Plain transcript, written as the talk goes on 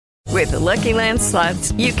With the Lucky Land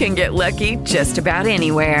Slots, you can get lucky just about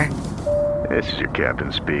anywhere. This is your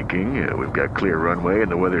captain speaking. We've got clear runway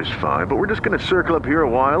and the weather's fine, but we're just going to circle up here a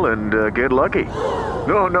while and get lucky.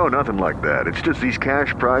 No, nothing like that. It's just these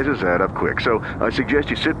cash prizes add up quick. So I suggest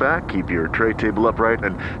you sit back, keep your tray table upright,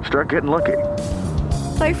 and start getting lucky.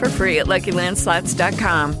 Play for free at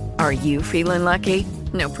LuckyLandSlots.com. Are you feeling lucky?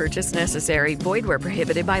 No purchase necessary. Void where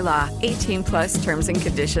prohibited by law. 18 plus terms and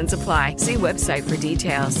conditions apply. See website for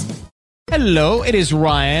details. Hello, it is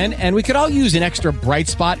Ryan, and we could all use an extra bright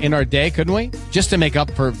spot in our day, couldn't we? Just to make up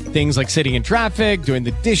for things like sitting in traffic, doing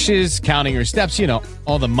the dishes, counting your steps, you know,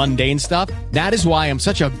 all the mundane stuff. That is why I'm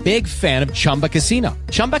such a big fan of Chumba Casino.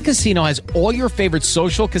 Chumba Casino has all your favorite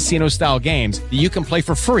social casino-style games that you can play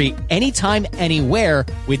for free anytime, anywhere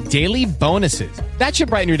with daily bonuses. That should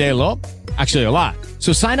brighten your day a little. Actually, a lot.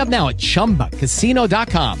 So sign up now at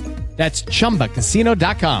ChumbaCasino.com. That's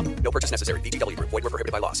ChumbaCasino.com. No purchase necessary. VGW Group. Void where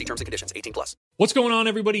prohibited by law. See terms and conditions. 18 plus. What's going on,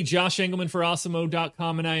 everybody? Josh Engelman for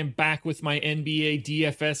Awesemo.com, and I am back with my NBA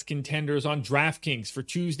DFS contenders on DraftKings for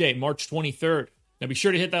Tuesday, March 23rd. Now be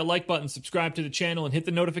sure to hit that like button, subscribe to the channel, and hit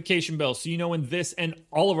the notification bell so you know when this and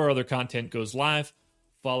all of our other content goes live.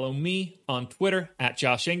 Follow me on Twitter at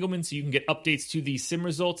Josh Engelman so you can get updates to the sim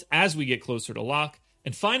results as we get closer to lock.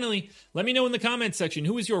 And finally, let me know in the comments section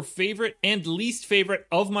who is your favorite and least favorite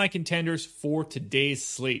of my contenders for today's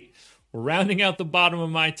slate. We're rounding out the bottom of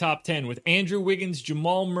my top 10 with Andrew Wiggins,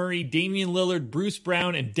 Jamal Murray, Damian Lillard, Bruce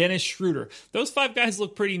Brown, and Dennis Schroeder. Those five guys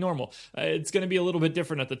look pretty normal. It's going to be a little bit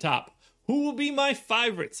different at the top. Who will be my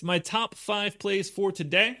favorites, my top 5 plays for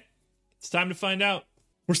today? It's time to find out.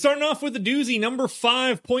 We're starting off with a doozy. Number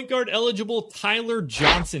 5, point guard eligible Tyler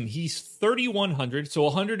Johnson. He's 3,100, so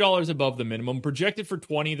 $100 above the minimum. Projected for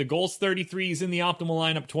 20. The goal's 33. He's in the optimal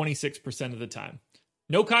lineup 26% of the time.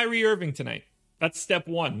 No Kyrie Irving tonight. That's step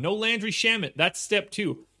 1. No Landry Shamet. That's step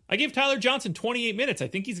 2. I gave Tyler Johnson 28 minutes. I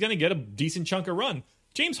think he's going to get a decent chunk of run.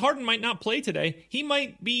 James Harden might not play today. He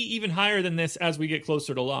might be even higher than this as we get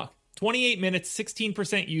closer to lock. 28 minutes,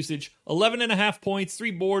 16% usage, 11.5 points,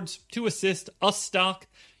 3 boards, 2 assists, a stock.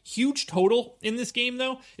 Huge total in this game,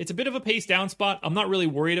 though. It's a bit of a pace down spot. I'm not really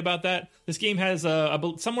worried about that. This game has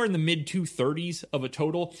somewhere in the mid 230s of a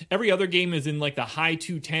total. Every other game is in like the high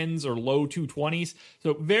 210s or low 220s.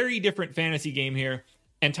 So very different fantasy game here.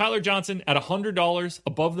 And Tyler Johnson at $100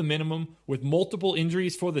 above the minimum with multiple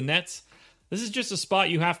injuries for the Nets. This is just a spot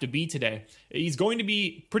you have to be today. He's going to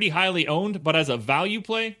be pretty highly owned, but as a value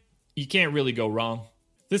play, you can't really go wrong.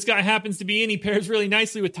 This guy happens to be in. He pairs really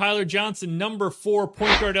nicely with Tyler Johnson, number 4,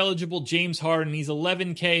 point guard eligible James Harden. He's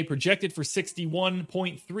 11K, projected for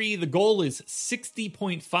 61.3. The goal is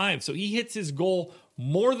 60.5, so he hits his goal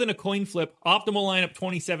more than a coin flip. Optimal lineup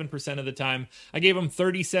 27% of the time. I gave him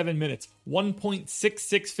 37 minutes,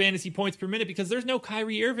 1.66 fantasy points per minute because there's no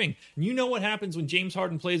Kyrie Irving. And you know what happens when James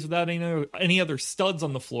Harden plays without any other studs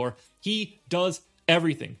on the floor. He does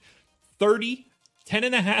everything.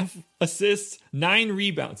 10.5 assists, 9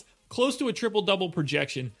 rebounds, close to a triple-double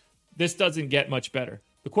projection. This doesn't get much better.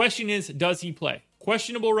 The question is, does he play?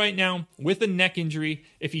 Questionable right now with a neck injury.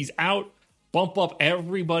 If he's out, bump up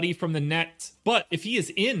everybody from the Nets. But if he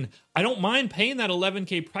is in, I don't mind paying that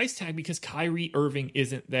 $11K price tag because Kyrie Irving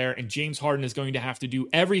isn't there, and James Harden is going to have to do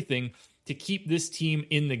everything to keep this team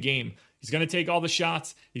in the game. He's going to take all the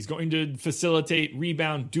shots. He's going to facilitate,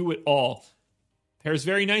 rebound, do it all. Pairs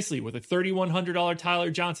very nicely with a $3,100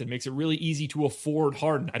 Tyler Johnson. Makes it really easy to afford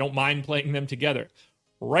Harden. I don't mind playing them together.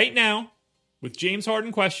 Right now, with James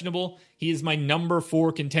Harden questionable, he is my number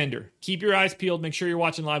 4 contender. Keep your eyes peeled. Make sure you're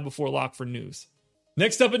watching live before lock for news.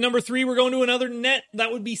 Next up at number 3, we're going to another net.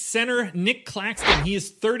 That would be center Nick Claxton. He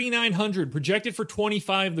is 3,900, projected for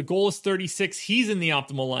 25. The goal is 36. He's in the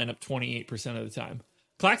optimal lineup 28% of the time.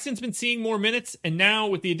 Claxton's been seeing more minutes, and now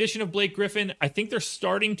with the addition of Blake Griffin, I think they're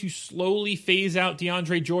starting to slowly phase out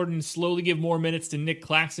DeAndre Jordan and slowly give more minutes to Nick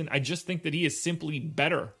Claxton. I just think that he is simply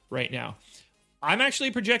better right now. I'm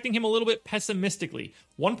actually projecting him a little bit pessimistically.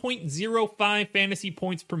 1.05 fantasy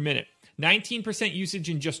points per minute. 19% usage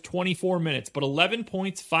in just 24 minutes, but 11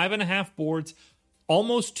 points, 5.5 boards,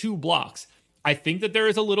 almost 2 blocks. I think that there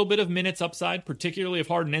is a little bit of minutes upside, particularly if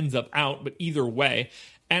Harden ends up out, but either way.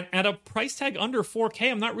 And at a price tag under 4K,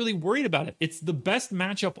 I'm not really worried about it. It's the best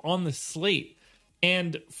matchup on the slate.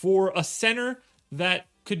 And for a center that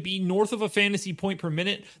could be north of a fantasy point per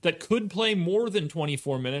minute, that could play more than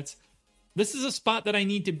 24 minutes, this is a spot that I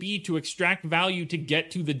need to be to extract value to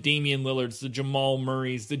get to the Damian Lillards, the Jamal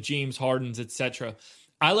Murrays, the James Hardens, etc.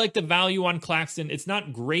 I like the value on Claxton. It's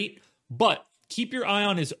not great, but keep your eye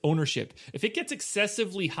on his ownership. If it gets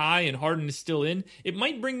excessively high and Harden is still in, it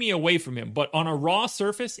might bring me away from him. But on a raw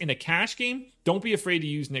surface in a cash game, don't be afraid to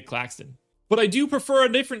use Nick Claxton. But I do prefer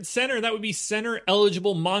a different center. That would be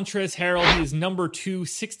center-eligible Montrezl Harrell. He is number 2,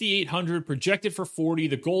 6,800, projected for 40.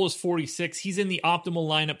 The goal is 46. He's in the optimal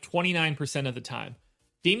lineup 29% of the time.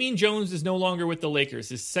 Damian Jones is no longer with the Lakers.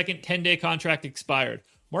 His second 10-day contract expired.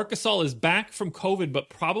 Marc Gasol is back from COVID, but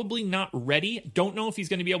probably not ready. Don't know if he's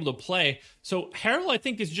going to be able to play. So Harrell, I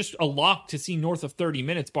think, is just a lock to see north of 30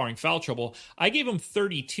 minutes, barring foul trouble. I gave him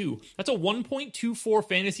 32. That's a 1.24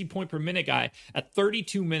 fantasy point per minute guy at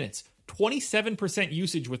 32 minutes. 27%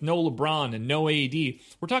 usage with no LeBron and no AD.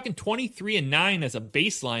 We're talking 23-9 as a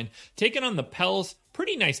baseline. Taking on the Pels,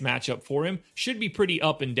 pretty nice matchup for him. Should be pretty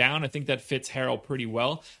up and down. I think that fits Harrell pretty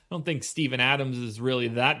well. I don't think Steven Adams is really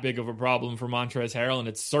that big of a problem for Montrezl Harrell, and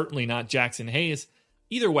it's certainly not Jackson Hayes.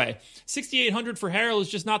 Either way, 6,800 for Harrell is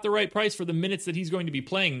just not the right price for the minutes that he's going to be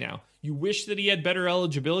playing now. You wish that he had better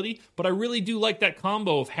eligibility, but I really do like that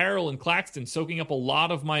combo of Harrell and Claxton soaking up a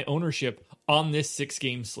lot of my ownership on this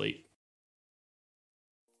 6-game slate.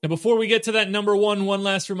 Now, before we get to that number one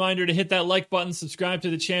last reminder to hit that like button, subscribe to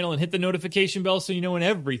the channel, and hit the notification bell so you know when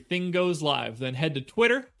everything goes live. Then head to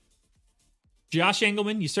Twitter, Josh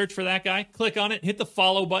Engelman. You search for that guy, click on it, hit the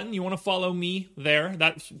follow button. You want to follow me there.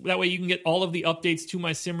 That way you can get all of the updates to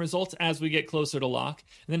my sim results as we get closer to lock.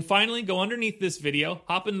 And then finally, go underneath this video,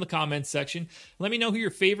 hop in the comments section, let me know who your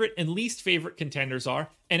favorite and least favorite contenders are.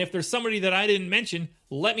 And if there's somebody that I didn't mention,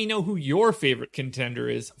 let me know who your favorite contender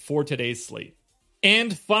is for today's slate.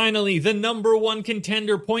 And finally, the number one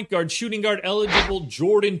contender, point guard, shooting guard eligible,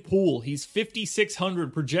 Jordan Poole. He's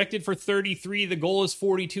 5,600, projected for 33. The goal is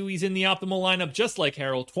 42. He's in the optimal lineup, just like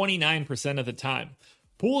Harrell, 29% of the time.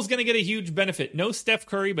 Poole's going to get a huge benefit. No Steph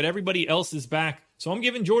Curry, but everybody else is back. So I'm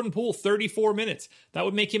giving Jordan Poole 34 minutes. That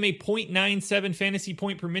would make him a 0.97 fantasy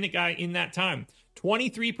point per minute guy in that time.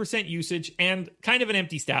 23% usage and kind of an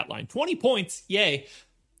empty stat line. 20 points, yay.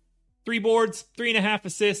 3 boards, 3.5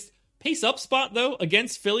 assists. Pace up spot, though,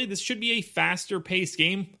 against Philly. This should be a faster pace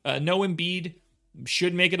game. No Embiid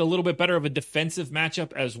should make it a little bit better of a defensive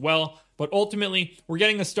matchup as well. But ultimately, we're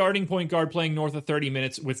getting a starting point guard playing north of 30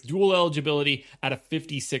 minutes with dual eligibility at a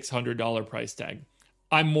 $5,600 price tag.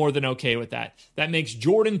 I'm more than okay with that. That makes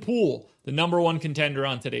Jordan Poole the number one contender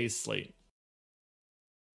on today's slate.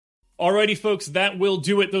 Alrighty, folks, that will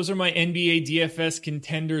do it. Those are my NBA DFS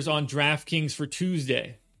contenders on DraftKings for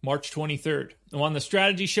Tuesday, March 23rd. I'm on the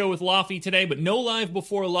strategy show with Laffy today, but no live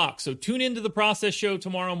before lock. So tune into the process show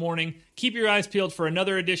tomorrow morning. Keep your eyes peeled for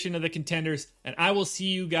another edition of the Contenders, and I will see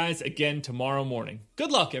you guys again tomorrow morning. Good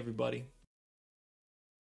luck, everybody.